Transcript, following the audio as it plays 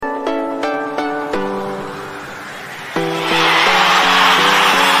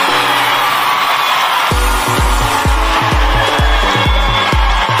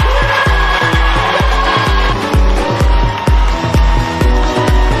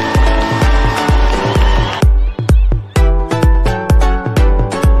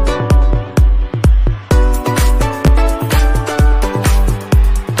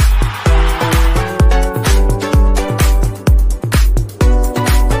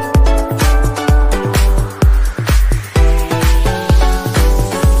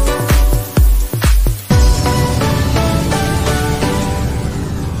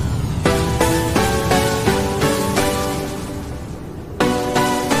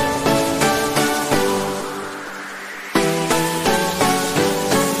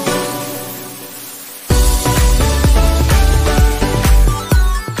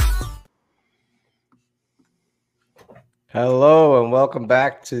welcome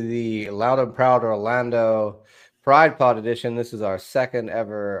back to the Loud and Proud Orlando Pride Pod edition. This is our second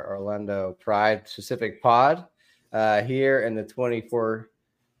ever Orlando Pride specific pod here in the 24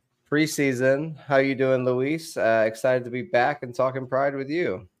 preseason. How you doing, Luis? Excited to be back and talking Pride with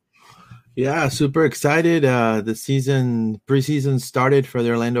you. Yeah, super excited. The preseason started for the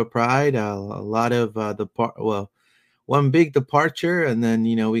Orlando Pride. A lot of one big departure, and then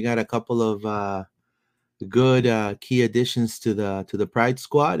we got a couple of good key additions to the Pride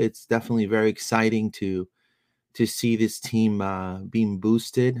squad. It's definitely very exciting to see this team being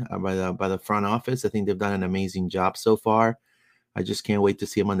boosted by the front office. I think they've done an amazing job so far. I just can't wait to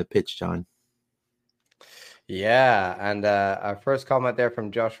see them on the pitch, John. Yeah, and our first comment there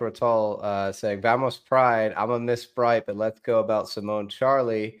from Joshua Toll saying, Vamos Pride, I'm a Miss Bright, but let's go about Simone,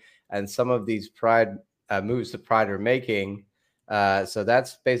 Charley, and some of these Pride moves that Pride are making. So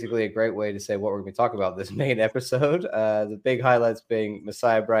that's basically a great way to say what we're going to be talking about this main episode. The big highlights being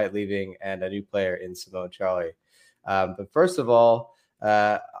Messiah Bright leaving and a new player in Simone Charley. But first of all,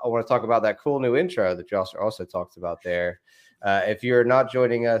 I want to talk about that cool new intro that Josh also talked about there. If you're not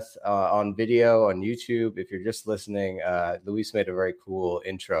joining us on video on YouTube, if you're just listening, Luis made a very cool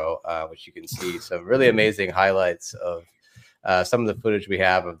intro, which you can see some really amazing highlights of some of the footage we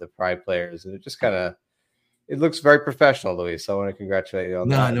have of the Pride players. And it just it looks very professional, Luis. So I want to congratulate you on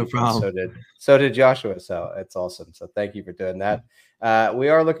that. No problem. So did Joshua. So it's awesome. So thank you for doing that. We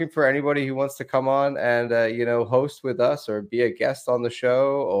are looking for anybody who wants to come on and, host with us or be a guest on the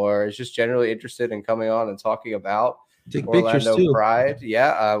show, or is just generally interested in coming on and talking about Take Orlando pictures too. Pride.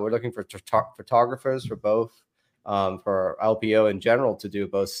 Yeah, we're looking for photographers for both, for LPO in general to do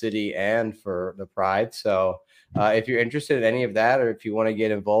both city and for the Pride. So if you're interested in any of that, or if you want to get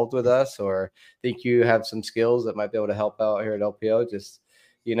involved with us, or think you have some skills that might be able to help out here at LPO, just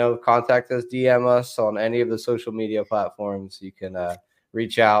contact us, DM us on any of the social media platforms. You can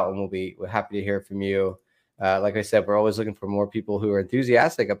reach out, and we're happy to hear from you. Like I said, we're always looking for more people who are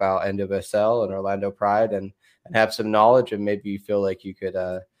enthusiastic about NWSL and Orlando Pride and have some knowledge, and maybe you feel like you could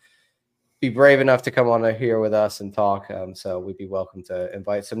be brave enough to come on here with us and talk. So we'd be welcome to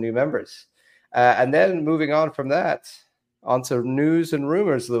invite some new members. And then moving on from that, onto news and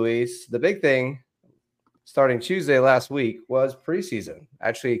rumors, Luis. The big thing starting Tuesday last week was preseason.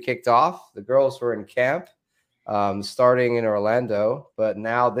 Actually kicked off. The girls were in camp starting in Orlando, but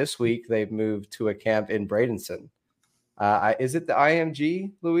now this week they've moved to a camp in Bradenton. Is it the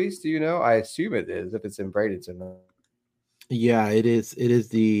IMG, Luis? Do you know? I assume it is if it's in Bradenton. Yeah, it is. It is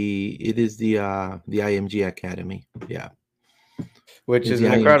the IMG Academy. Yeah, which is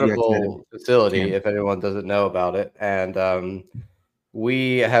an incredible facility if anyone doesn't know about it. And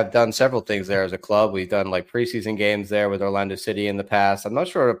we have done several things there as a club. We've done like preseason games there with Orlando City in the past. I'm not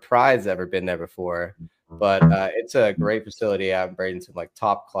sure if Pride's ever been there before, but it's a great facility out in Bradenton, like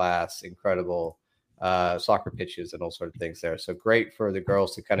top class, incredible soccer pitches and all sorts of things there. So great for the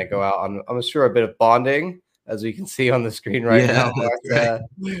girls to kind of go out on, I'm sure, a bit of bonding, as we can see on the screen right now.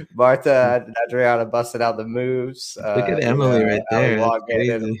 Marta and Adriana busted out the moves. Look at Emily right there.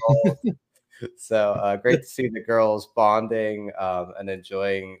 So great to see the girls bonding and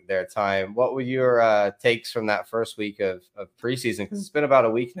enjoying their time. What were your takes from that first week of preseason? Because it's been about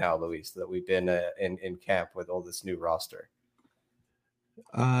a week now, Luis, that we've been in camp with all this new roster.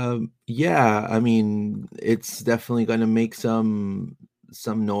 Yeah, I mean, it's definitely going to make some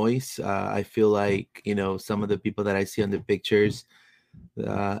noise. I feel like, some of the people that I see on the pictures,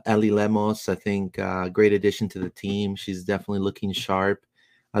 Ellie Lemos, I think great addition to the team. She's definitely looking sharp,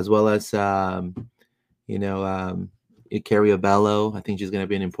 as well as, Carrie Bello. I think she's going to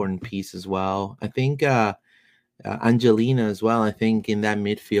be an important piece as well. I think Angelina as well. I think in that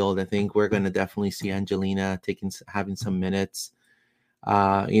midfield, I think we're going to definitely see Angelina having some minutes.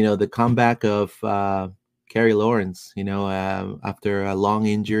 The comeback of Carrie Lawrence, after a long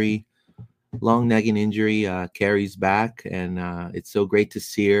nagging injury, Carrie's back, and it's so great to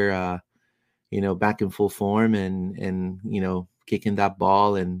see her, back in full form and kicking that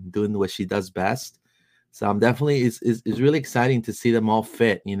ball and doing what she does best. So I'm definitely it's really exciting to see them all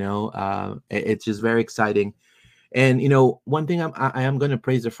fit. It's just very exciting. And one thing I am going to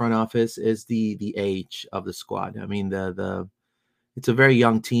praise the front office is the age of the squad. I mean it's a very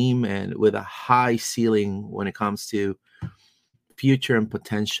young team and with a high ceiling when it comes to future and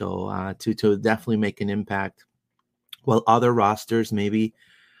potential to definitely make an impact. While other rosters maybe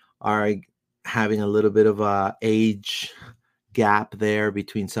are having a little bit of a age gap there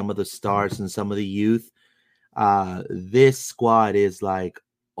between some of the stars and some of the youth. This squad is like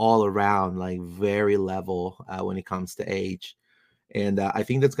all around, like very level when it comes to age. And I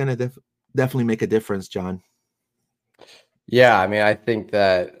think that's going to definitely make a difference, John. Yeah, I mean, I think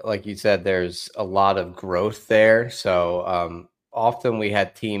that, like you said, there's a lot of growth there. So often we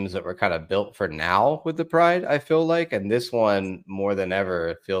had teams that were kind of built for now with the Pride, I feel like. And this one, more than ever,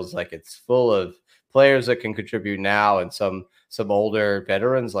 it feels like it's full of players that can contribute now and some older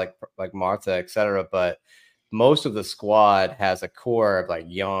veterans like Marta, et cetera. But most of the squad has a core of like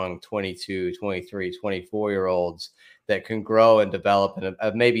young 22, 23, 24 year olds that can grow and develop and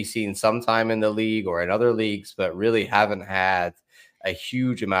have maybe seen some time in the league or in other leagues, but really haven't had a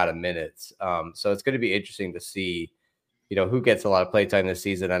huge amount of minutes. So it's going to be interesting to see, who gets a lot of play time this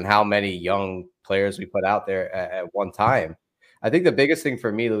season and how many young players we put out there at one time. I think the biggest thing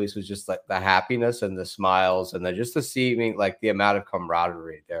for me, Luis, was just like the happiness and the smiles and then just to see like the amount of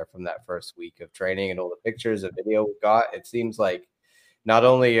camaraderie there from that first week of training and all the pictures and video we got. It seems like not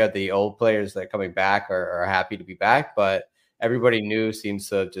only are the old players that are coming back are happy to be back, but everybody new seems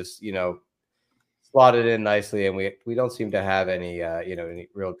to just, slotted in nicely. And we don't seem to have any, any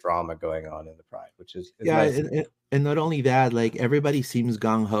real drama going on in the Pride, which is Yeah, nice. and not only that, like everybody seems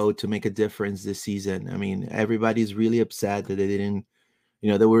gung ho to make a difference this season. I mean, everybody's really upset that they didn't,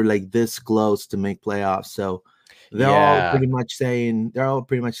 they were like this close to make playoffs. So Yeah. they're all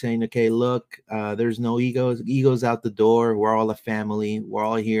pretty much saying, okay, look, there's no egos out the door. We're all a family. We're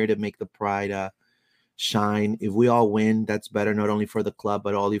all here to make the Pride shine. If we all win, that's better not only for the club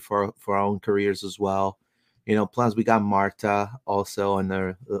but also for our own careers as well. Plus we got Marta also in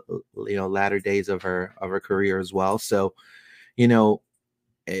the latter days of her career as well. So,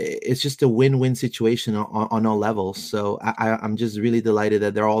 it's just a win-win situation on all levels. So I'm just really delighted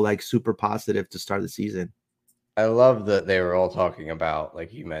that they're all like super positive to start the season. I love that they were all talking about,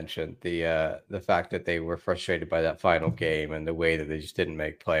 like you mentioned, the fact that they were frustrated by that final game and the way that they just didn't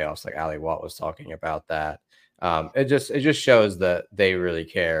make playoffs. Like Ali Watt was talking about that. It just shows that they really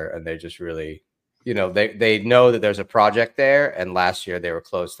care and they just really, they know that there's a project there. And last year they were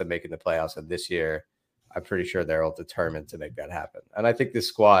close to making the playoffs, and this year I'm pretty sure they're all determined to make that happen. And I think this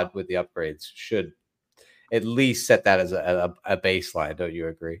squad with the upgrades should at least set that as a baseline. Don't you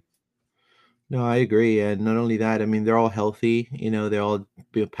agree? No, I agree. And not only that, I mean, they're all healthy, they're all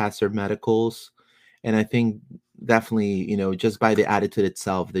past their medicals. And I think definitely, just by the attitude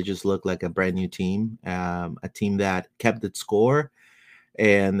itself, they just look like a brand new team, a team that kept its score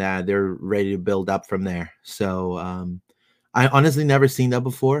and they're ready to build up from there. So I honestly never seen that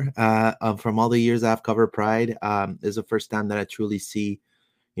before. From all the years I've covered Pride, is the first time that I truly see,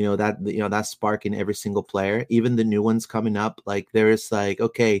 that spark in every single player, even the new ones coming up. Like there is like,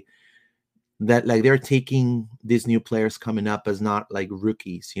 okay, that like they're taking these new players coming up as not like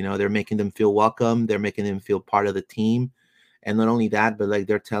rookies, they're making them feel welcome, they're making them feel part of the team. And not only that, but like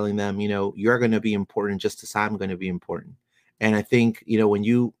they're telling them, you're going to be important just as I'm going to be important. And I think, when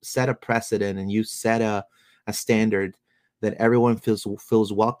you set a precedent and you set a standard that everyone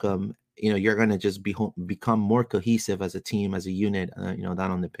feels welcome, you're going to just become more cohesive as a team, as a unit, down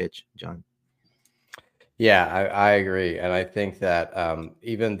on the pitch, John. Yeah, I agree. And I think that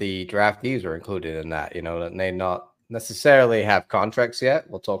even the draftees are included in that, that may not necessarily have contracts yet.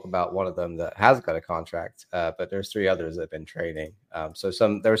 We'll talk about one of them that has got a contract, but there's three others that have been training. So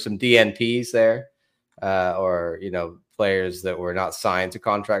there were some DNPs there, or, players that were not signed to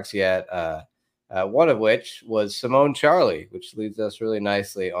contracts yet. One of which was Simone Charley, which leads us really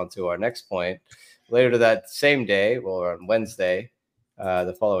nicely onto our next point. Later to that same day, well, on Wednesday,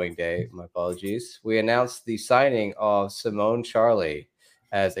 the following day, my apologies, we announced the signing of Simone Charley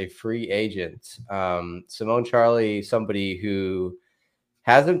as a free agent. Simone Charley, somebody who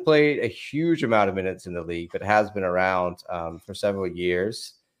hasn't played a huge amount of minutes in the league, but has been around for several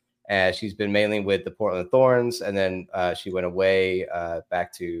years. And she's been mainly with the Portland Thorns, and then she went away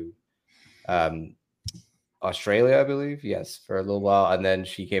back to Australia, I believe. Yes, for a little while. And then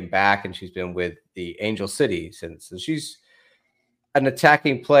she came back and she's been with the Angel City since. And she's an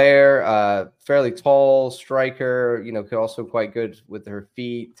attacking player, fairly tall striker, could also quite good with her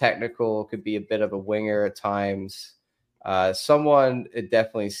feet, technical, could be a bit of a winger at times. Someone it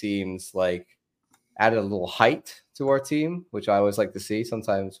definitely seems like added a little height to our team, which I always like to see.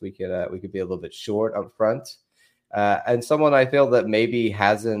 Sometimes we could be a little bit short up front. And someone I feel that maybe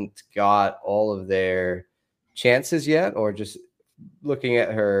hasn't got all of their chances yet, or just looking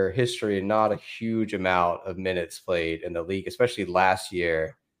at her history, not a huge amount of minutes played in the league, especially last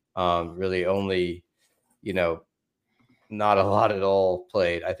year. Really only, not a lot at all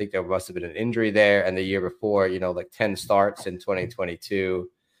played. I think there must have been an injury there. And the year before, like 10 starts in 2022.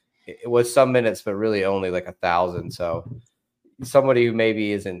 It was some minutes, but really only like 1,000. So somebody who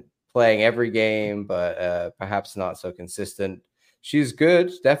maybe isn't playing every game, but perhaps not so consistent. she's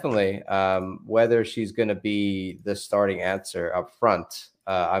good, definitely. Whether she's going to be the starting answer up front,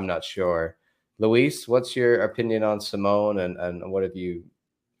 I'm not sure. Luis, what's your opinion on Simone, and what have you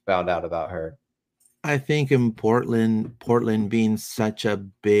found out about her? I think in Portland being such a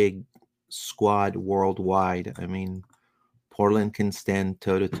big squad worldwide, I mean, Portland can stand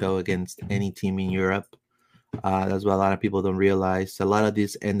toe to toe against any team in Europe. That's what a lot of people don't realize. A lot of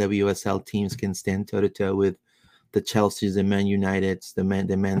these NWSL teams can stand toe to toe with the Chelseas, the Man Uniteds, the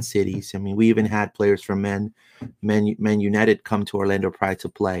Man Cities. I mean, we even had players from Man United come to Orlando Pride to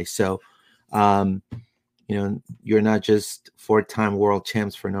play. So, um, you're not just 4-time world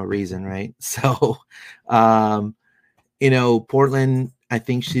champs for no reason, right? So, Portland, I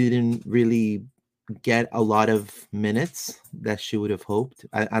think she didn't really get a lot of minutes that she would have hoped.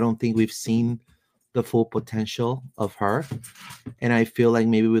 I don't think we've seen the full potential of her. And I feel like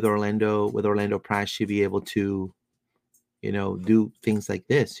maybe with Orlando Pride, she'd be able to, do things like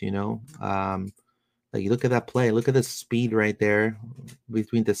this, like look at that play, look at the speed right there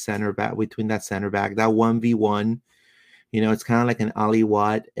between that center back, that 1v1, it's kind of like an Ali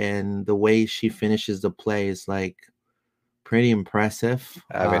Watt, and the way she finishes the play is like pretty impressive.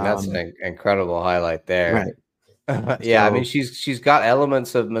 I mean, that's an incredible highlight there. Right. Yeah, I mean, she's got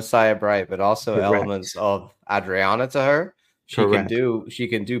elements of Messiah Bright, but also Correct. elements of Adriana to her. She Correct.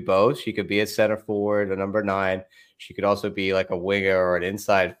 can do both. She could be a center forward, a number 9. She could also be like a winger or an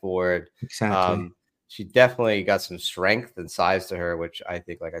inside forward. Exactly. She definitely got some strength and size to her, which I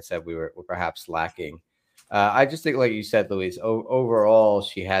think, like I said, we're perhaps lacking. I just think, like you said, Luis, overall,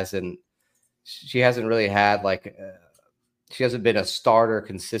 she hasn't really had she hasn't been a starter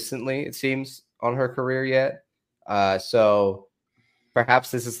consistently, it seems, on her career yet. So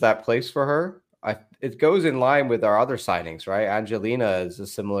perhaps this is that place for her. It goes in line with our other signings, right? Angelina is a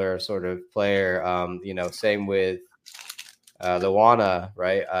similar sort of player. Same with Luana,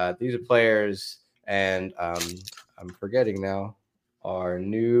 right? These are players, and I'm forgetting now our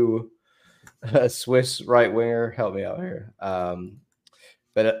new Swiss right winger. Help me out here.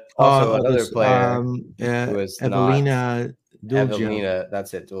 But also another player who is Evelina Duljan. Evelina,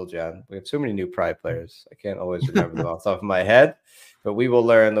 that's it, Duljan. We have so many new Pride players. I can't always remember them off the top of my head, but we will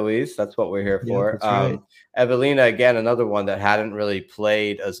learn, Luis. That's what we're here for. That's right. Evelina, again, another one that hadn't really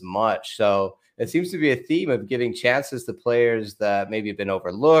played as much. So it seems to be a theme of giving chances to players that maybe have been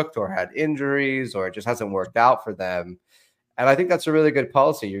overlooked or had injuries, or it just hasn't worked out for them. And I think that's a really good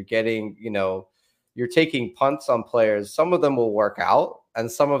policy. You're getting, you're taking punts on players. Some of them will work out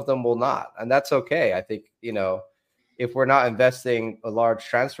and some of them will not. And that's okay. I think, if we're not investing a large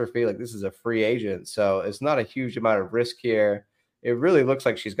transfer fee, like this is a free agent, so it's not a huge amount of risk here. It really looks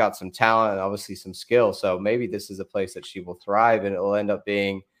like she's got some talent and obviously some skill. So maybe this is a place that she will thrive, and it will end up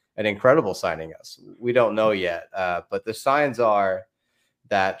being an incredible signing us. We don't know yet, but the signs are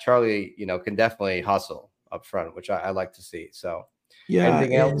that Charley, can definitely hustle up front, which I like to see. So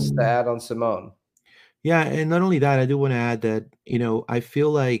anything else to add on Simone? Yeah, and not only that, I do want to add that, I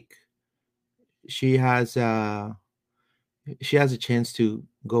feel like she has a chance to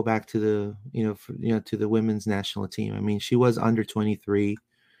go back to the, to the women's national team. I mean, she was under 23.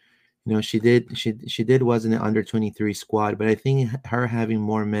 She was in the under 23 squad, but I think her having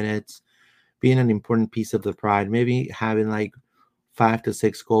more minutes, being an important piece of the Pride, maybe having like 5 to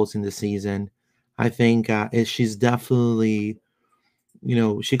 6 goals in the season, I think she's definitely,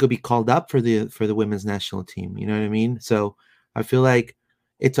 she could be called up for the women's national team. You know what I mean? So I feel like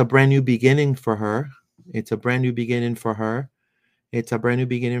it's a brand new beginning for her. It's a brand new beginning for her. It's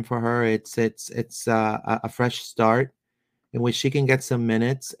a fresh start in which she can get some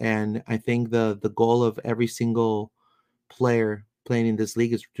minutes. And I think the goal of every single player playing in this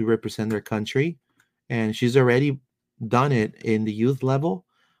league is to represent their country. And she's already done it in the youth level,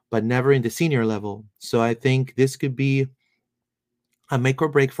 but never in the senior level. So I think this could be a make or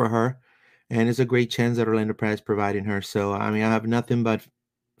break for her. And it's a great chance that Orlando Pride is providing her. So, I mean, I have nothing but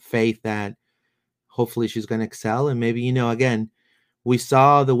faith that hopefully she's going to excel. And maybe, again, we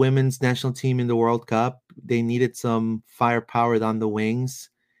saw the women's national team in the World Cup. They needed some firepower on the wings.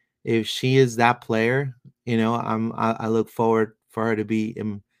 If she is that player, I look forward for her to be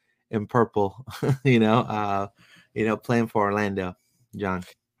in purple, playing for Orlando, John.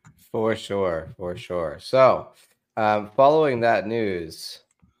 For sure. So, following that news,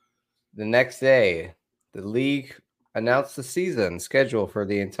 the next day, the league announced the season schedule for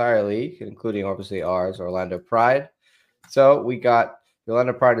the entire league, including obviously ours, Orlando Pride. So we got the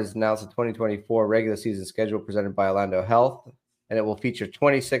Orlando Pride has announced the 2024 regular season schedule presented by Orlando Health, and it will feature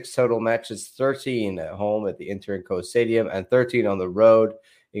 26 total matches, 13 at home at the Inter & Co Stadium and 13 on the road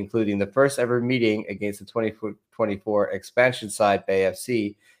including the first ever meeting against the 2024 expansion side Bay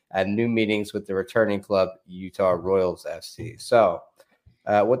FC and new meetings with the returning club Utah Royals FC. So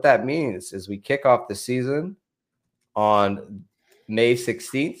what that means is we kick off the season on March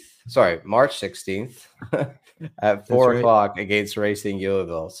 16th at 4 o'clock against Racing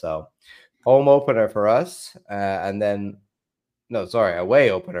Louisville. So home opener for us,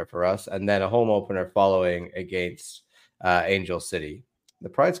 away opener for us, and then a home opener following against Angel City. The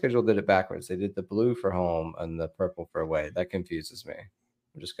Pride schedule did it backwards. They did the blue for home and the purple for away. That confuses me.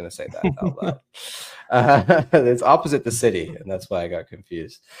 I'm just going to say that out loud. It's opposite the city, and that's why I got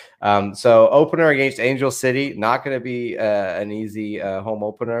confused. So opener against Angel City, not going to be an easy home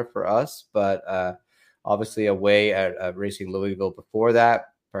opener for us, but obviously away at Racing Louisville before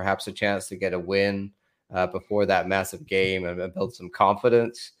that, perhaps a chance to get a win before that massive game and build some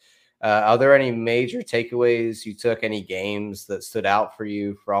confidence. Are there any major takeaways you took, any games that stood out for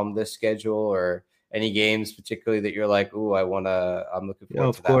you from this schedule, or any games particularly that you're like, ooh, I'm looking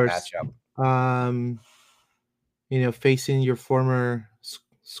forward to that matchup? Facing your former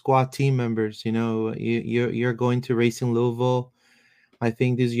squad team members, you're going to Racing Louisville. I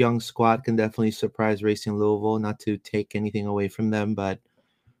think this young squad can definitely surprise Racing Louisville, not to take anything away from them, but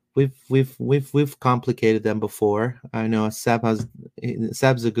we've complicated them before. I know Seb's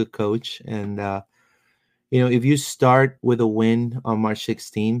a good coach, and if you start with a win on March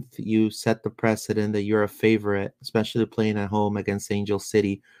 16th, you set the precedent that you're a favorite, especially playing at home against Angel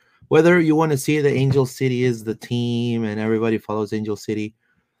City. Whether you want to see that Angel City is the team and everybody follows Angel City,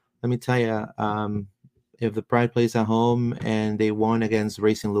 let me tell you, if the Pride plays at home and they won against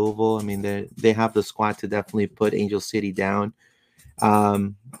Racing Louisville, I mean, they have the squad to definitely put Angel City down.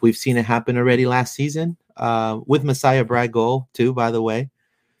 We've seen it happen already last season with Messiah Bragg goal too, by the way.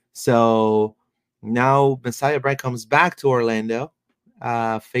 So now Messiah Bragg comes back to Orlando,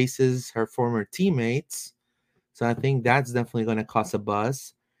 faces her former teammates. So I think that's definitely going to cause a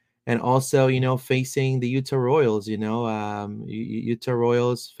buzz. And also, facing the Utah Royals, Utah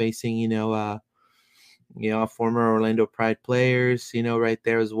Royals facing, former Orlando Pride players, right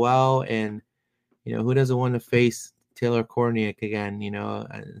there as well. And, who doesn't want to face Taylor Korniak again,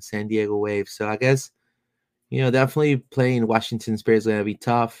 San Diego Wave. So I guess, definitely playing Washington Spirit is going to be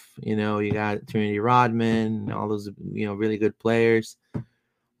tough. You got Trinity Rodman, all those, really good players.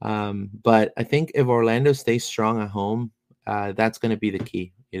 But I think if Orlando stays strong at home, that's going to be the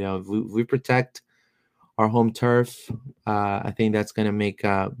key. If we protect our home turf, I think that's going to make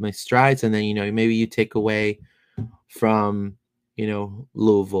strides. And then, maybe you take away from,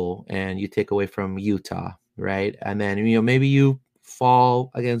 Louisville and you take away from Utah, right? And then, maybe you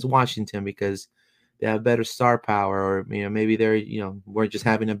fall against Washington because they have better star power, or, maybe they're, we're just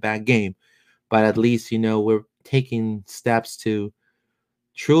having a bad game. But at least, we're taking steps to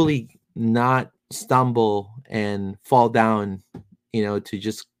truly not stumble and fall down, to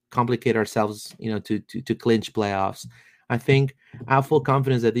just complicate ourselves, to clinch playoffs. I think I have full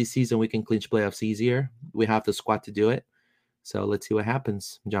confidence that this season we can clinch playoffs easier. We have the squad to do it. So let's see what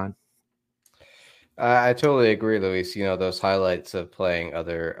happens, John. I totally agree, Luis. Those highlights of playing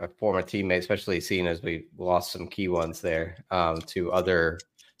other former teammates, especially seeing as we lost some key ones there to other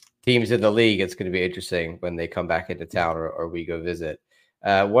teams in the league. It's going to be interesting when they come back into town or we go visit.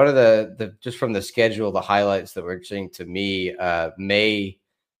 One of the just from the schedule, the highlights that were interesting to me, May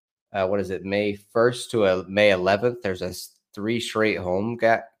 1st to May 11th, there's 3 straight home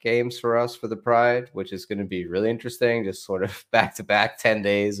games for us for the Pride, which is going to be really interesting. Just sort of back-to-back 10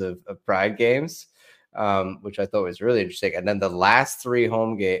 days of Pride games, which I thought was really interesting. And then the last 3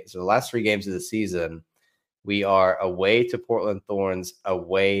 home games, the last 3 games of the season, we are away to Portland Thorns,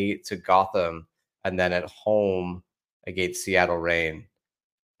 away to Gotham, and then at home against Seattle Reign.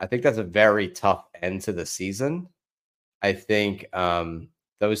 I think that's a very tough end to the season. I think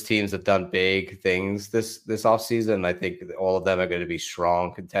those teams have done big things this offseason. I think all of them are going to be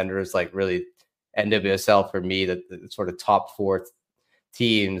strong contenders. Like really, NWSL for me, the sort of top 4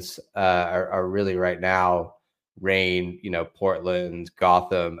 teams are really right now Reign, Portland,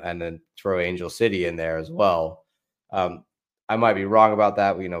 Gotham, and then throw Angel City in there as well. I might be wrong about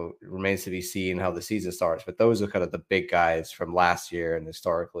that. It remains to be seen how the season starts. But those are kind of the big guys from last year and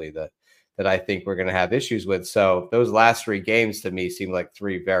historically that I think we're going to have issues with. So those last 3 games to me seem like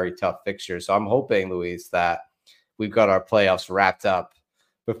 3 very tough fixtures. So I'm hoping, Luis, that we've got our playoffs wrapped up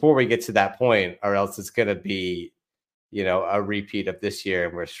before we get to that point, or else it's going to be, a repeat of this year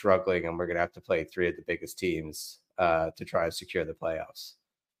and we're struggling and we're going to have to play 3 of the biggest teams to try and secure the playoffs.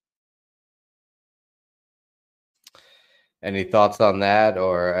 Any thoughts on that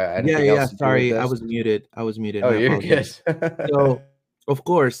or anything else? Sorry, I was muted. Oh, you're good. Of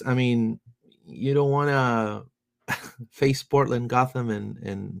course, I mean, you don't want to face Portland, Gotham,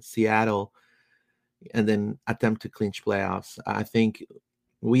 and Seattle, and then attempt to clinch playoffs. I think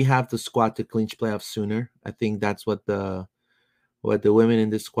we have the squad to clinch playoffs sooner. I think that's what the women in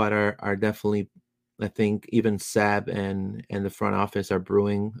this squad are definitely. I think even Seb and the front office are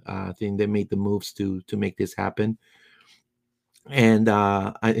brewing. I think they made the moves to make this happen, and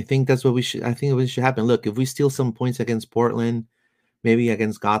I think that's what we should. I think what should happen. Look, if we steal some points against Portland, maybe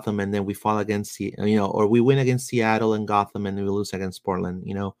against Gotham, and then we fall against or we win against Seattle and Gotham, and then we lose against Portland,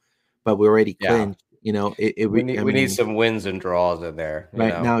 but we already Yeah. clinched. It I We need mean, some wins and draws in there, you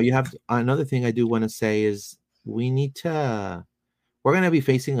right know. now you have another thing I do want to say is we need to. We're going to be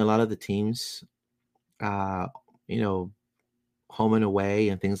facing a lot of the teams, uh, you know, home and away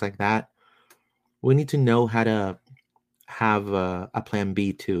and things like that. We need to know how to have a plan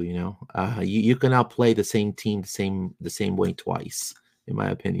B too. You cannot play the same team the same way twice, in my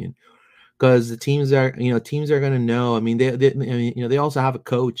opinion, because the teams are going to know. I mean, I mean, they also have a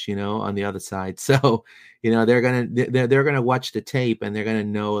coach, on the other side, so they're gonna watch the tape and they're gonna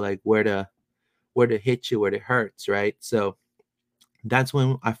know like where to hit you, where it hurts, right? So that's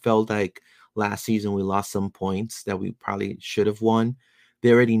when I felt like last season we lost some points that we probably should have won.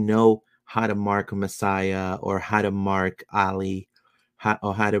 They already know how to mark Messiah or how to mark Ali,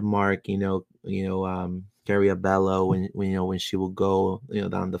 or how to mark Gary Bello when she will go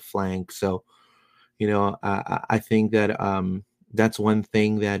down the flank. So I think that that's one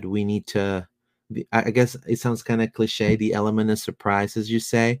thing that we need to. I guess it sounds kind of cliche, the element of surprise, as you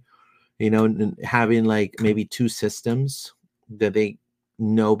say, having like maybe two systems that they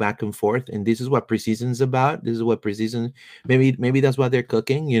know back and forth, and this is what preseason is about. This is what preseason, maybe that's what they're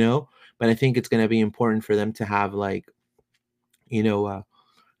cooking, but I think it's going to be important for them to have like you know uh,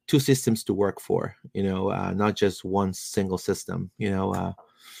 two systems to work for, not just one single system.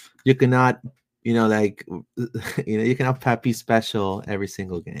 You cannot like you cannot Pappy special every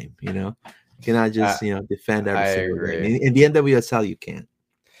single game. You cannot I, just defend every I single game. agree. In the NWSL you can't.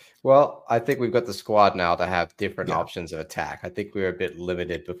 Well, I think we've got the squad now to have different Yeah. options of attack. I think we were a bit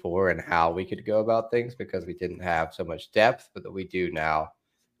limited before in how we could go about things because we didn't have so much depth, but that we do now.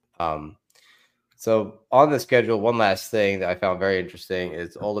 Um, so on the schedule, one last thing that I found very interesting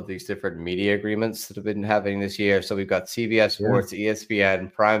is all of these different media agreements that have been happening this year. So we've got CBS Yeah. Sports,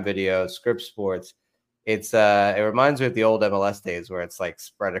 ESPN, Prime Video, Script Sports. It reminds me of the old MLS days where it's like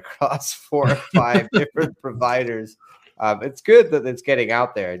spread across 4 or 5 different providers. It's good that it's getting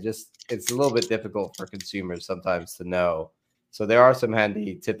out there. It's a little bit difficult for consumers sometimes to know. So there are some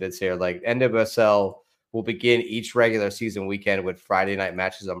handy tidbits here. Like NWSL will begin each regular season weekend with Friday night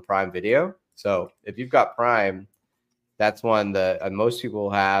matches on Prime Video. So if you've got Prime, that's one that most people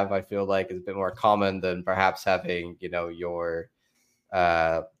have. I feel like is a bit more common than perhaps having your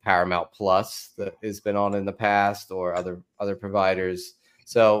Paramount Plus that has been on in the past or other providers.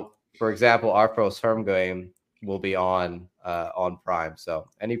 So, for example, our first home game will be on Prime. So,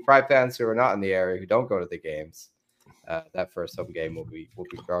 any Prime fans who are not in the area who don't go to the games, that first home game will be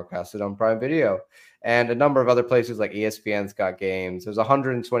broadcasted on Prime Video, and a number of other places like ESPN's got games. There's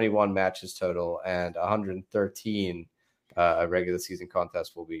 121 matches total, and 113 a regular season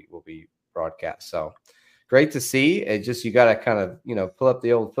contest will be broadcast. So great to see. It just you got to kind of pull up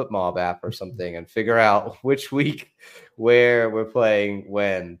the old FootMob app or something and figure out which week where we're playing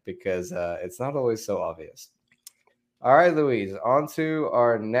when, because it's not always so obvious. All right, Louise, on to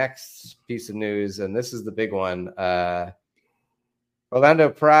our next piece of news, and this is the big one. Orlando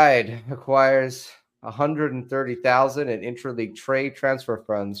Pride acquires 130,000 in intra-league trade transfer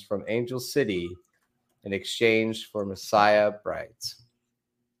funds from Angel City in exchange for Messiah Bright.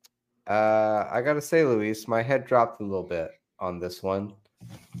 I gotta say, Luis, my head dropped a little bit on this one.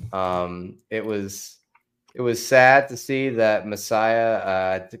 It was sad to see that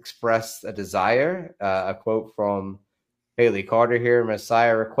Messiah expressed a desire. A quote from Haley Carter here: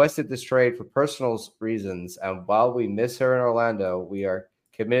 Messiah requested this trade for personal reasons, and while we miss her in Orlando, we are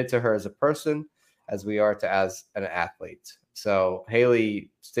committed to her as a person, as we are as an athlete. So Haley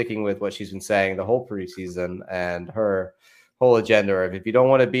sticking with what she's been saying the whole preseason and her whole agenda of if you don't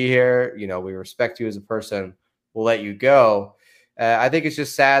want to be here, we respect you as a person, we'll let you go. I think it's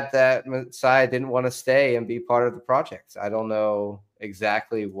just sad that Messiah didn't want to stay and be part of the project. I don't know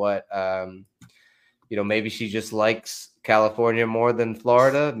exactly what, maybe she just likes California more than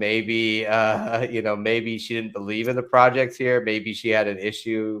Florida. Maybe, maybe she didn't believe in the project here. Maybe she had an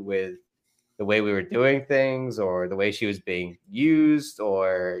issue with the way we were doing things or the way she was being used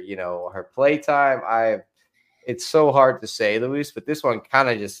or, her playtime. It's so hard to say, Luis, but this one kind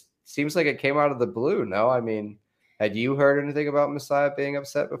of just seems like it came out of the blue. No, I mean, Had you heard anything about Messiah being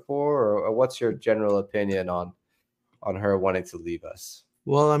upset before, or what's your general opinion on her wanting to leave us?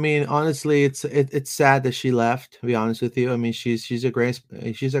 Well, I mean, honestly, it's sad that she left. To be honest with you, I mean, she's a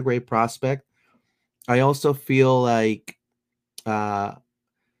great prospect. I also feel like uh,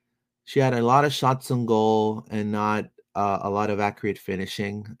 she had a lot of shots on goal and not a lot of accurate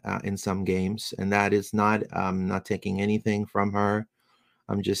finishing in some games, and that is not taking anything from her.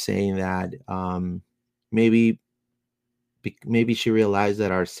 I'm just saying that maybe maybe she realized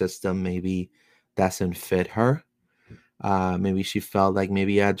that our system maybe doesn't fit her. Maybe she felt like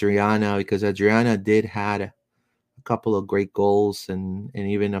maybe Adriana, because Adriana did had a couple of great goals and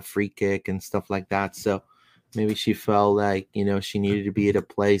even a free kick and stuff like that. So maybe she felt like, she needed to be at a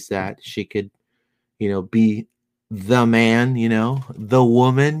place that she could, be the man, the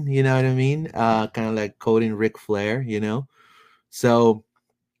woman, you know what I mean? Kind of like quoting Ric Flair, So,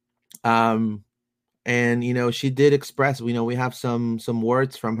 um, and she did express, we have some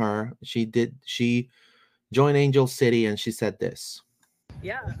words from her. She joined Angel City and she said this.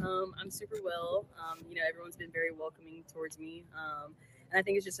 Yeah, I'm super well. Everyone's been very welcoming towards me. And I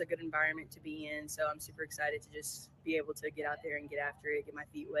think it's just a good environment to be in. So I'm super excited to just be able to get out there and get after it, get my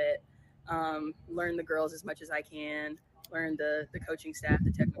feet wet, learn the girls as much as I can, learn the coaching staff,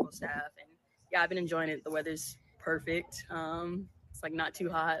 the technical staff. And yeah, I've been enjoying it. The weather's perfect. It's like not too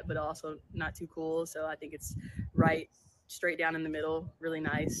hot, but also not too cool. So I think it's right straight down in the middle, really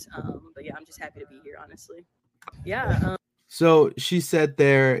nice. But yeah, I'm just happy to be here, honestly. Yeah. So she said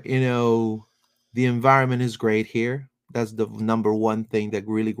there, the environment is great here. That's the number one thing that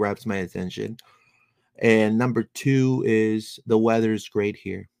really grabs my attention. And number two is the weather is great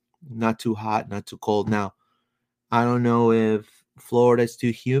here. Not too hot, not too cold. Now, I don't know if Florida's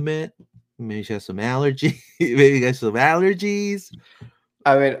too humid. Maybe she has some allergies. Maybe she has some allergies.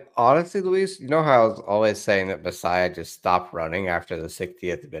 I mean, honestly, Luis, you know how I was always saying that Messiah just stopped running after the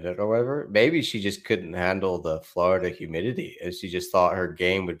 60th minute or whatever? Maybe she just couldn't handle the Florida humidity, and she just thought her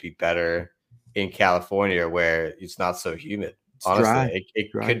game would be better in California where it's not so humid. It's Honestly, dry.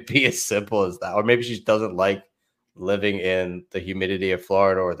 it Dry. could be as simple as that. Or maybe she just doesn't like living in the humidity of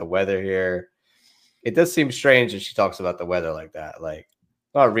Florida or the weather here. It does seem strange that she talks about the weather like that. Like,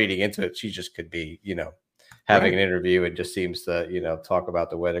 not reading into it, she just could be, having Right. an interview and just seems to, talk about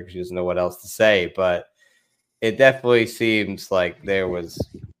the weather because she doesn't know what else to say. But it definitely seems like there was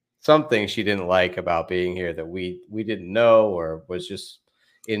something she didn't like about being here that we didn't know or was just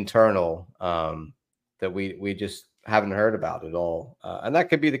internal, that we just haven't heard about at all. And that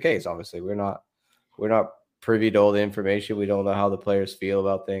could be the case. Obviously, we're not privy to all the information. We don't know how the players feel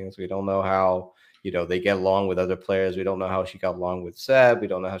about things. We don't know how they get along with other players. We don't know how she got along with Seb. We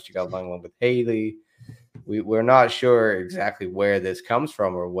don't know how she got along with Haley. We're not sure exactly where this comes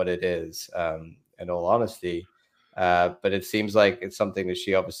from or what it is, in all honesty. But it seems like it's something that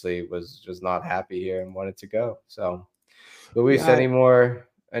she obviously was just not happy here and wanted to go. So, Luis, Yeah. any more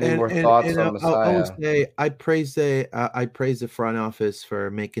thoughts on I will Messiah? say I praise the front office for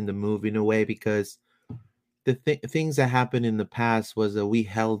making the move in a way, because the things that happened in the past was that we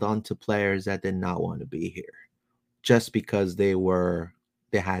held on to players that did not want to be here just because they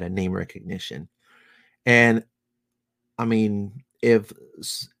had a name recognition. And I mean, if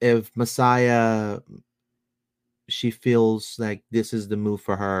Messiah, she feels like this is the move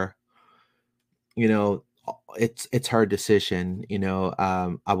for her, it's her decision.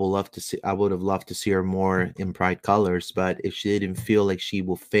 I would have loved to see her more in Pride colors, but if she didn't feel like she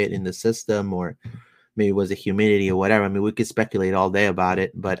will fit in the system, or maybe it was a humidity or whatever, I mean, we could speculate all day about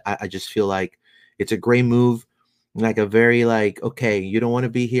it, but I just feel like it's a great move. Like a very okay, you don't want to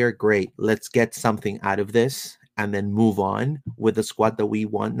be here, great, let's get something out of this and then move on with the squad that we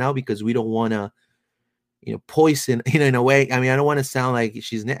want now, because we don't want to poison, in a way. I mean, I don't want to sound like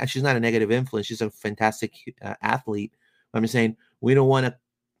she's not a negative influence. She's a fantastic athlete. I'm just saying we don't want to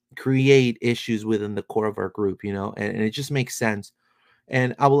create issues within the core of our group, and it just makes sense.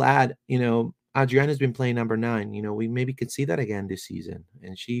 And I will add, Adriana's been playing number 9. We maybe could see that again this season,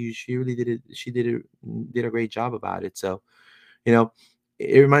 and she really did it. She did a great job about it. So, it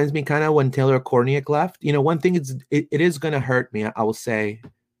reminds me kind of when Taylor Korniak left. One thing it is going to hurt me, I will say,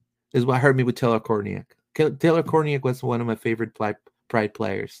 is what hurt me with Taylor Korniak. Taylor Korniak was one of my favorite Pride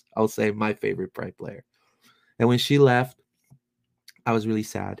players. I'll say my favorite Pride player. And when she left, I was really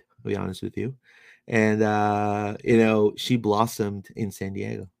sad, to be honest with you. And, she blossomed in San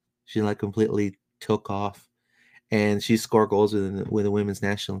Diego. She completely took off, and she scored goals with the women's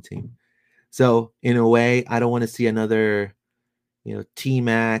national team. So in a way, I don't want to see another,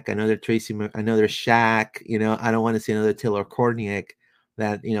 T-Mac, another Tracy, another Shaq. I don't want to see another Taylor Korniak.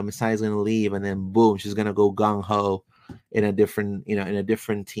 that Messiah's going to leave, and then boom, she's going to go gung ho in a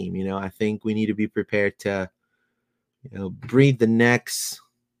different team. I think we need to be prepared to breathe the next.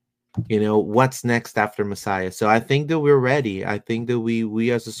 What's next after Messiah. So I think that we're ready. I think that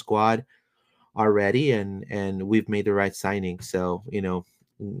we as a squad are ready, and we've made the right signing. So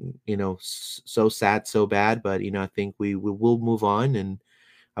so sad, so bad, but I think we will move on, and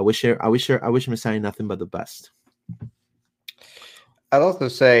I wish Messiah nothing but the best. I'd also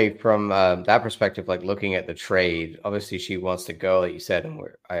say from that perspective, like looking at the trade, obviously she wants to go, like you said, and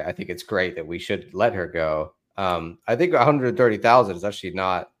I think it's great that we should let her go. I think 130,000 is actually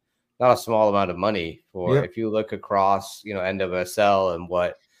not a small amount of money for if you look across, NWSL and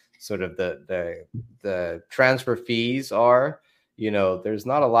what sort of the transfer fees are. There's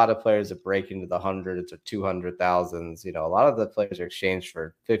not a lot of players that break into the hundreds or 200,000s. A lot of the players are exchanged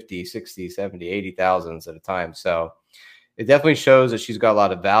for 50, 60, 70, 80,000s at a time. So it definitely shows that she's got a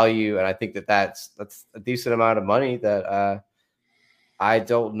lot of value. And I think that's a decent amount of money that I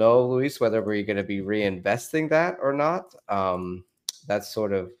don't know, Luis, whether we're going to be reinvesting that or not. That's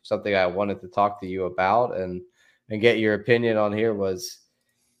sort of something I wanted to talk to you about and get your opinion on here was,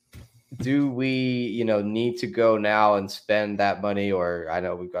 do we, need to go now and spend that money? Or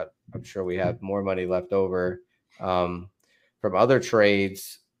I'm sure we have more money left over from other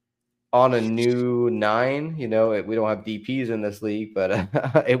trades on a new 9. We don't have DPs in this league, but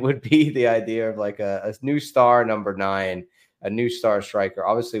it would be the idea of like a new star number 9, a new star striker.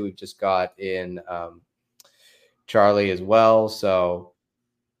 Obviously, we've just got in Charley as well. So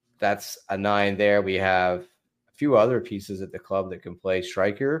that's a 9 there. We have a few other pieces at the club that can play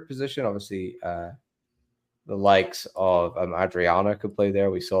striker position. Obviously, the likes of Adriana could play there.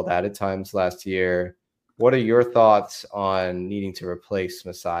 We saw that at times last year. What are your thoughts on needing to replace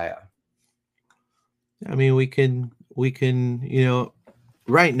Messiah? I mean, we can,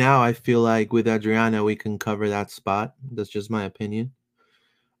 right now I feel like with Adriana, we can cover that spot. That's just my opinion.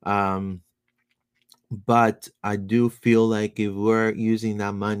 But I do feel like if we're using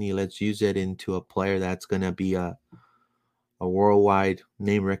that money, let's use it into a player that's going to be a worldwide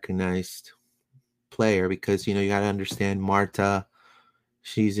name recognized player, because, you got to understand Marta,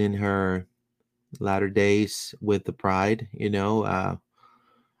 she's in her latter days with the Pride,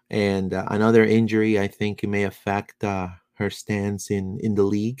 and another injury, I think it may affect her stance in the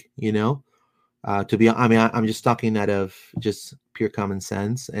league, I'm just talking out of just pure common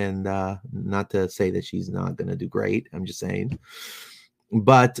sense, and not to say that she's not going to do great. I'm just saying,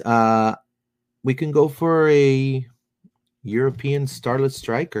 but we can go for a European starlet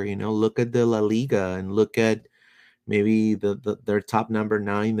striker, look at the La Liga and look at maybe their top number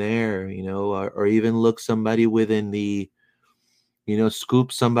 9 there, or even look somebody within the,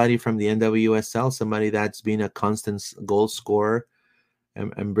 scoop somebody from the NWSL, somebody that's been a constant goal scorer,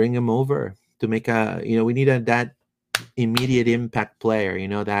 and bring him over to make we need that immediate impact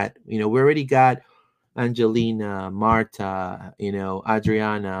player, that, we already got Angelina, Marta,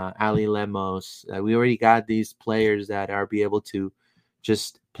 Adriana, Ali Lemos. We already got these players that are be able to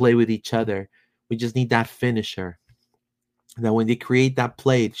just play with each other. We just need that finisher. Now, when they create that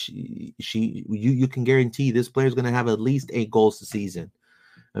play, you can guarantee this player is going to have at least 8 goals a season.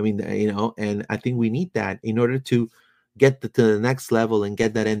 I mean, and I think we need that in order to get to the next level and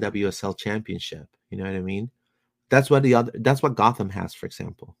get that NWSL championship. You know what I mean? That's what Gotham has, for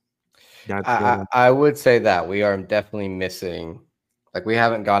example. I would say that we are definitely missing, like we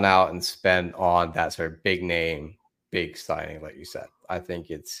haven't gone out and spent on that sort of big name, big signing, like you said. I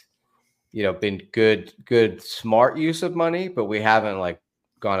think it's, been good, smart use of money, but we haven't like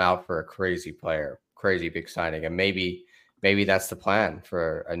gone out for a crazy player, crazy big signing. And maybe that's the plan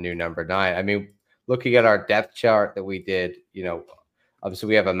for a new number 9. I mean, looking at our depth chart that we did, obviously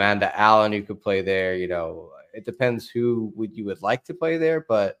we have Amanda Allen who could play there. It depends who you would like to play there,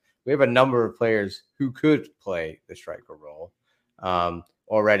 but we have a number of players who could play the striker role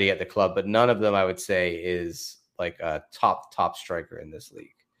already at the club, but none of them I would say is like a top striker in this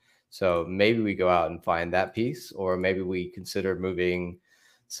league. So maybe we go out and find that piece, or maybe we consider moving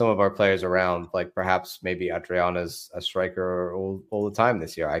some of our players around, like perhaps maybe Adriana's a striker all the time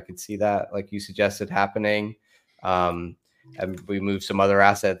this year. I could see that, like you suggested, happening. And we move some other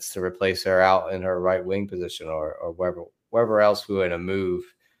assets to replace her out in her right wing position, or wherever else we want to move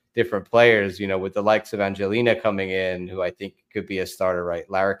different players, with the likes of Angelina coming in, who I think could be a starter, right?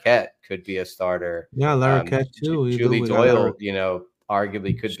 Larroquette could be a starter. Yeah, Larroquette too. Julie Doyle,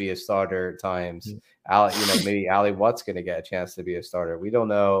 arguably could be a starter at times. Maybe Ali Watt's going to get a chance to be a starter. We don't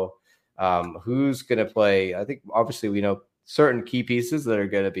know who's going to play. I think obviously we know certain key pieces that are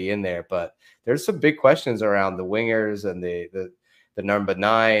going to be in there, but there's some big questions around the wingers and the number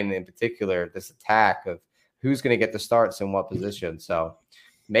 9 in particular, this attack of who's going to get the starts in what position. So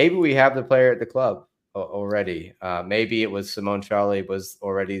maybe we have the player at the club already. Maybe it was Simone Charley was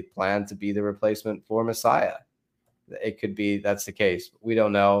already planned to be the replacement for Messiah. It could be that's the case. We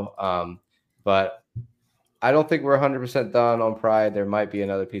don't know. But I don't think we're 100% done on Pride. There might be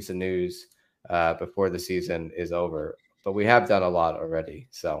another piece of news before the season is over. But we have done a lot already.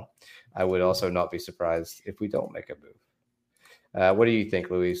 So I would also not be surprised if we don't make a move. What do you think,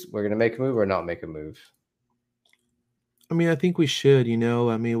 Luis? We're going to make a move or not make a move? I mean, I think we should,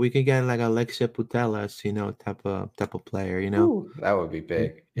 I mean, we could get like Alexia Putellas, type of player, Ooh, that would be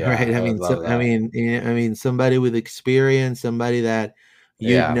big. Yeah, right. I would love that. I mean, somebody with experience, somebody that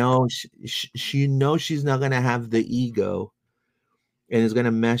she's not going to have the ego and is going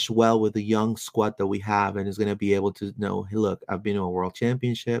to mesh well with the young squad that we have. And is going to be able to know, hey, look, I've been to a world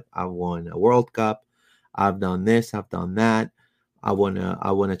championship. I've won a World Cup. I've done this. I've done that. I won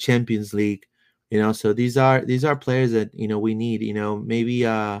a Champions League. So these are players that we need. Maybe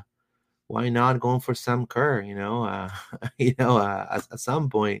why not going for Sam Kerr? At some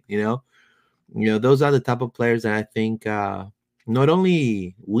point, those are the type of players that I think not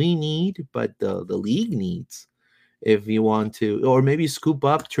only we need, but the league needs. If you want to, or maybe scoop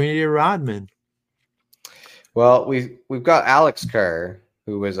up Trinity Rodman. Well, we've got Alex Kerr,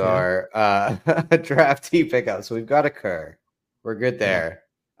 who was our draftee pickup. So we've got a Kerr. We're good there.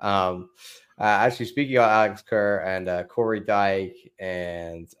 Actually, speaking of Alex Kerr and Corey Dyke,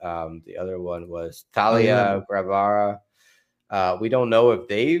 and the other one was Talia Gravara. We don't know if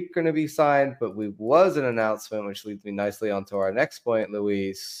they're going to be signed, but we was an announcement, which leads me nicely onto our next point,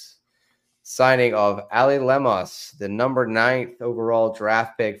 Luis. Signing of Ali Lemos, the number 9th overall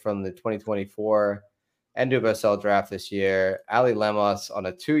draft pick from the 2024 NWSL draft this year. Ali Lemos on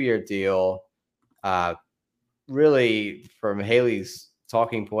a 2-year deal. Really, from Haley's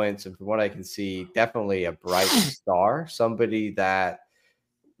talking points and from what I can see, definitely a bright star, somebody that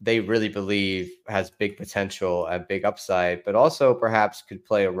they really believe has big potential and big upside, but also perhaps could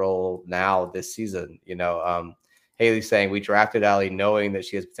play a role now this season. Haley's saying we drafted Ali knowing that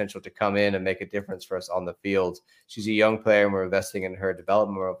she has potential to come in and make a difference for us on the field. She's a young player and we're investing in her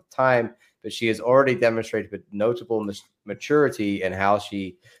development over time, but she has already demonstrated notable maturity in how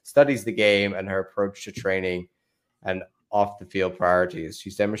she studies the game and her approach to training and off the field priorities.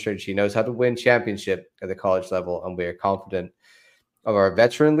 She's demonstrated she knows how to win championship at the college level, and we are confident of our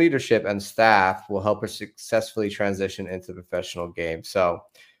veteran leadership and staff will help her successfully transition into the professional game. So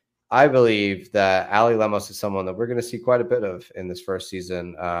I believe that Ali Lemos is someone that we're going to see quite a bit of in this first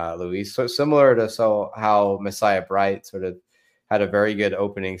season, Luis. So similar to how Messiah Bright sort of had a very good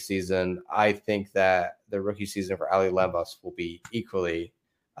opening season. I think that the rookie season for Ali Lemos will be equally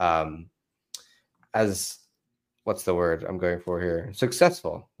as what's the word I'm going for here?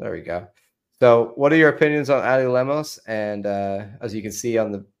 Successful. There we go. So what are your opinions on Ali Lemos? And as you can see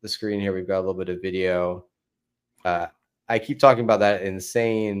on the screen here, we've got a little bit of video. I keep talking about that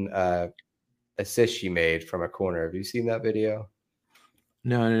insane assist she made from a corner. Have you seen that video?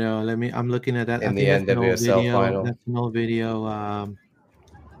 No. I'm looking at that. In the NWSL final. That's an old video.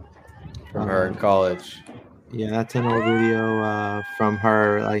 From her in college. Yeah, that's an old video from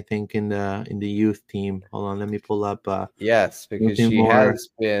her, I think, in the youth team. Hold on, let me pull up. Yes, because she has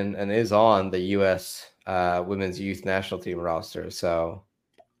been and is on the U.S. Women's Youth National Team roster. So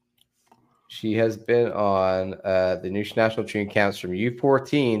she has been on the new national team camps from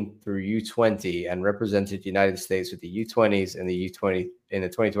U14 through U20 and represented the United States with the U20s and the U20 in the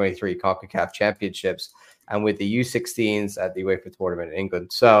 2023 CONCACAF Championships and with the U16s at the UEFA tournament in England.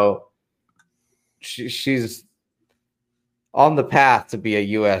 So she's on the path to be a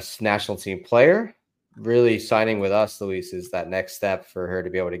U.S. national team player. Really signing with us, Luis, is that next step for her to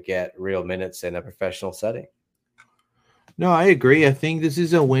be able to get real minutes in a professional setting. No, I agree. I think this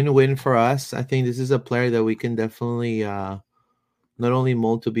is a win-win for us. I think this is a player that we can definitely not only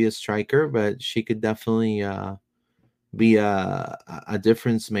mold to be a striker, but she could definitely be a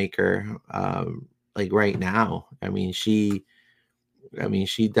difference maker like right now. I mean, she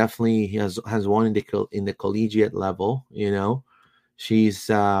definitely has won in the collegiate level. She's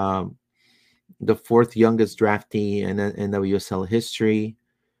the 4th youngest draftee in NWSL history.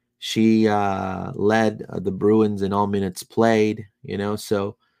 She led the Bruins in all minutes played.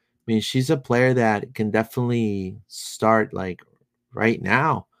 So I mean, she's a player that can definitely start like right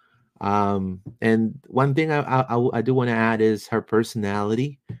now. And one thing I do want to add is her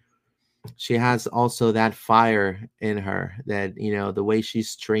personality. She has also that fire in her that, the way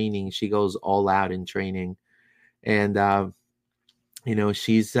she's training, she goes all out in training. And,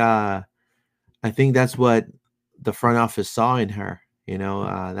 she's, I think that's what the front office saw in her.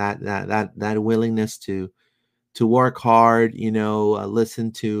 That willingness to work hard.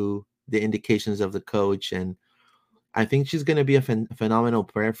 Listen to the indications of the coach, and I think she's going to be a phenomenal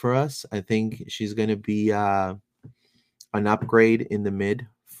player for us. I think she's going to be an upgrade in the mid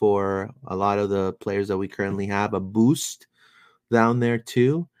for a lot of the players that we currently have, a boost down there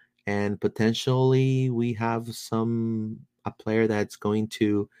too, and potentially we have a player that's going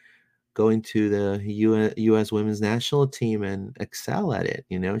to go into the U.S. women's national team and excel at it.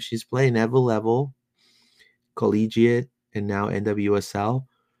 She's playing every level, collegiate and now NWSL.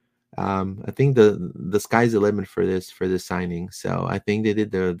 I think the sky's the limit for this signing. So I think they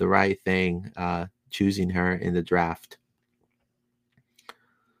did the right thing choosing her in the draft.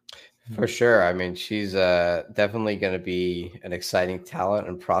 For sure. I mean, she's definitely going to be an exciting talent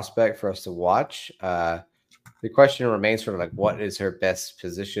and prospect for us to watch. The question remains sort of like, what is her best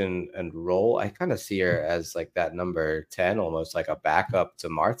position and role? I kind of see her as like that number 10, almost like a backup to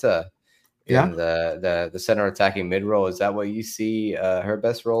Marta in the center attacking mid role. Is that what you see her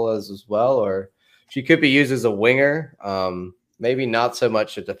best role as well? Or she could be used as a winger, maybe not so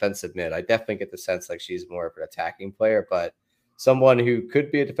much a defensive mid. I definitely get the sense like she's more of an attacking player, but someone who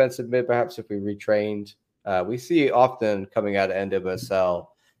could be a defensive mid, perhaps if we retrained. We see often coming out of NWSL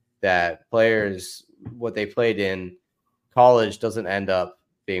that players, what they played in college doesn't end up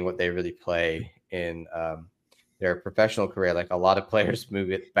being what they really play in their professional career. Like a lot of players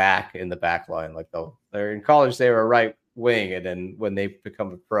move it back in the back line. Like they're in college, they were a right wing. And then when they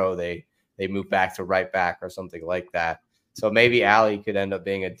become a pro, they move back to right back or something like that. So maybe Allie could end up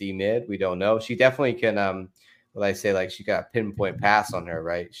being a D mid. We don't know. She definitely can, what I say, like she got a pinpoint pass on her,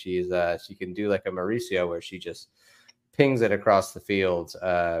 right? She can do like a Mauricio where she just pings it across the field,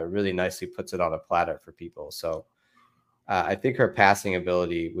 really nicely puts it on a platter for people. So I think her passing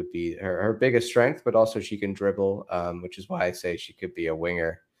ability would be her biggest strength, but also she can dribble, which is why I say she could be a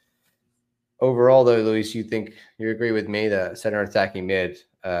winger. Overall, though, Luis, you agree with me that center attacking mid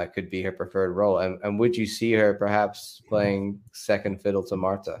could be her preferred role, and would you see her perhaps playing second fiddle to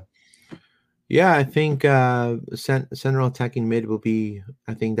Marta? Yeah, I think central attacking mid will be.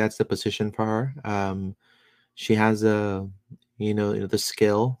 I think that's the position for her. She has the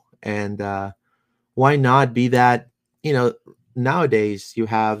skill, and why not be that? Nowadays you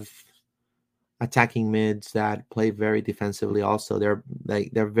have attacking mids that play very defensively. Also, they're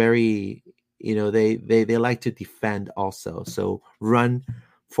very, they like to defend also. So run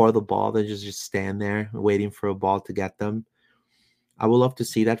for the ball. They just stand there waiting for a ball to get them. I would love to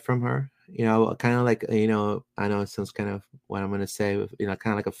see that from her. Kind of like, I know it sounds kind of what I'm going to say, kind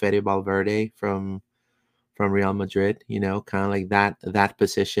of like a Fede Valverde from Real Madrid, kind of like that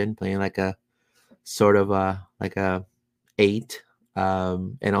position, playing like a sort of like a 8,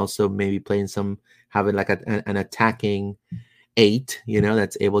 and also maybe having like an attacking 8,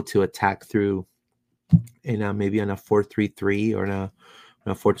 that's able to attack through, maybe on a 4-3-3 or in a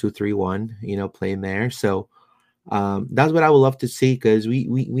 4-2-3-1, playing there. So that's what I would love to see, because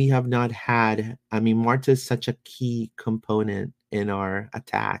we have not had. I mean, Marta is such a key component in our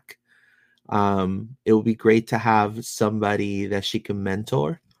attack. It would be great to have somebody that she can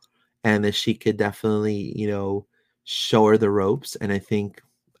mentor, and that she could definitely, show her the ropes. And I think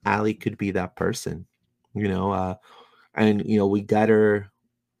Allie could be that person, and we got her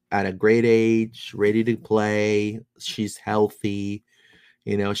at a great age, ready to play. She's healthy.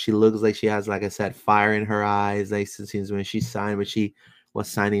 She looks like she has, like I said, fire in her eyes. Like since when she signed, when she was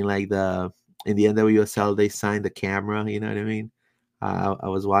signing, like in the NWSL, they signed the camera. You know what I mean? I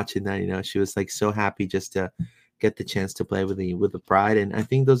was watching that. She was like so happy just to get the chance to play with the Pride, and I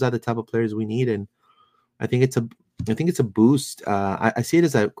think those are the type of players we need. And I think it's a boost. I see it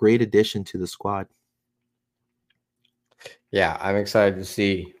as a great addition to the squad. Yeah, I'm excited to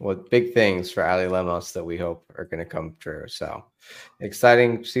see what big things for Ali Lemos that we hope are going to come true. So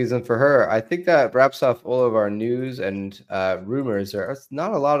exciting season for her. I think that wraps up all of our news and rumors. There's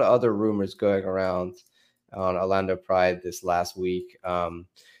not a lot of other rumors going around on Orlando Pride this last week.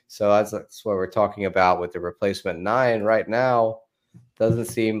 So that's what we're talking about with the replacement 9 right now. Doesn't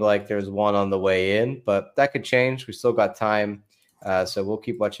seem like there's one on the way in, but that could change. We still got time. So we'll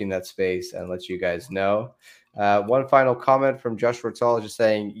keep watching that space and let you guys know. One final comment from Josh Rottal, just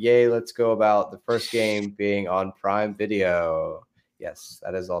saying, yay, let's go about the first game being on Prime Video. Yes,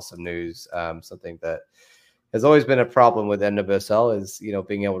 that is awesome news. Something that has always been a problem with NWSL is,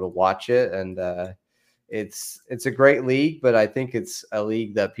 being able to watch it. And it's a great league, but I think it's a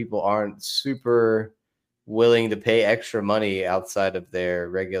league that people aren't super willing to pay extra money outside of their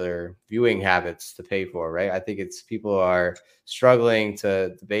regular viewing habits to pay for, right? I think it's people are struggling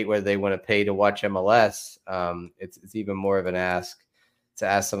to debate whether they want to pay to watch MLS. It's even more of an ask to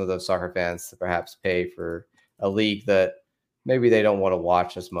ask some of those soccer fans to perhaps pay for a league that maybe they don't want to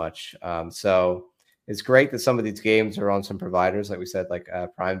watch as much. So it's great that some of these games are on some providers, like we said, like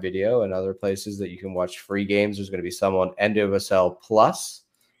Prime Video and other places that you can watch free games. There's going to be some on NWSL Plus,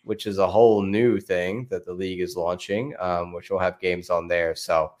 which is a whole new thing that the league is launching, which will have games on there.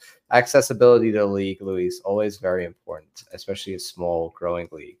 So accessibility to the league, Luis, always very important, especially a small growing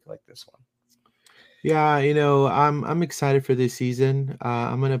league like this one. Yeah, I'm excited for this season.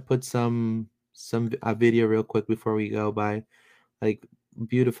 I'm gonna put some video real quick before we go by, like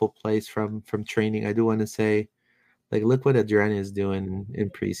beautiful place from training. I do want to say, like, look what Adriana is doing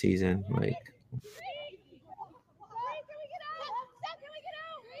in preseason. Like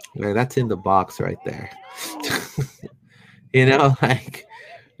that's in the box right there.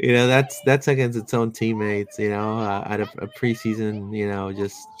 That's against its own teammates. At a preseason.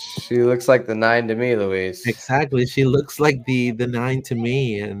 Just she looks like the 9 to me, Luis. Exactly, she looks like the 9 to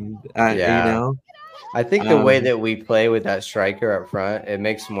me, and I think the way that we play with that striker up front, it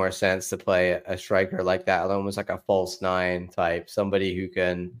makes more sense to play a striker like that, almost like a false 9 type, somebody who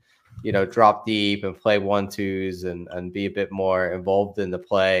can, drop deep and play 1-2s and be a bit more involved in the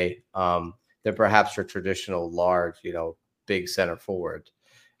play than perhaps your traditional large, big center forward.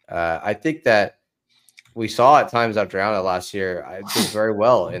 I think that we saw at times Adriana last year, I did very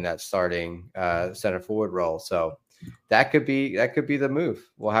well in that starting center forward role. So that could be the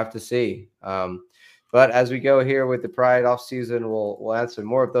move. We'll have to see. But as we go here with the Pride off season, we'll answer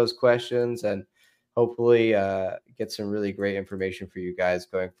more of those questions and hopefully get some really great information for you guys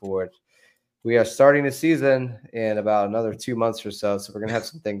going forward. We are starting the season in about another 2 months or so we're gonna have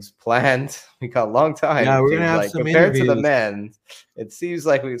some things planned. We got a long time. Yeah, we're gonna have some compared interviews. to the men. It seems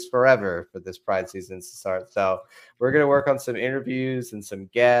like it's forever for this Pride season to start. So we're gonna work on some interviews and some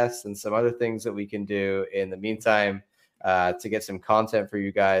guests and some other things that we can do in the meantime to get some content for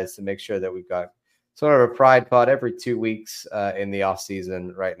you guys to make sure that we've got sort of a Pride pod every 2 weeks in the off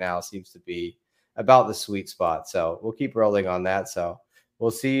season. Right now seems to be about the sweet spot. So we'll keep rolling on that. So we'll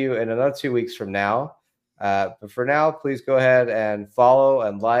see you in another 2 weeks from now. But for now, please go ahead and follow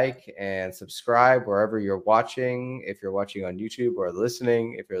and like and subscribe wherever you're watching. If you're watching on YouTube or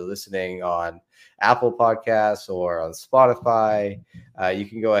listening, if you're listening on Apple Podcasts or on Spotify, you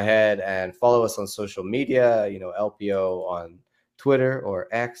can go ahead and follow us on social media, LPO on Twitter or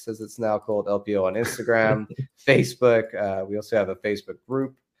X, as it's now called, LPO on Instagram, Facebook. We also have a Facebook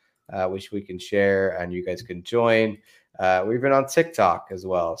group, which we can share and you guys can join. We've been on TikTok as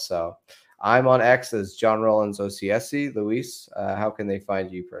well. So I'm on X as John Rollins OCSC. Luis, how can they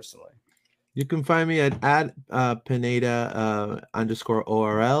find you personally? You can find me at Pineda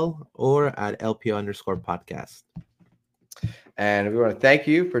 _ORL or at LPO _podcast. And we want to thank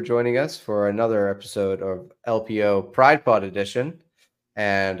you for joining us for another episode of LPO Pride Pod Edition.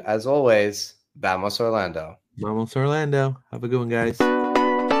 And as always, Vamos Orlando. Vamos Orlando. Have a good one, guys.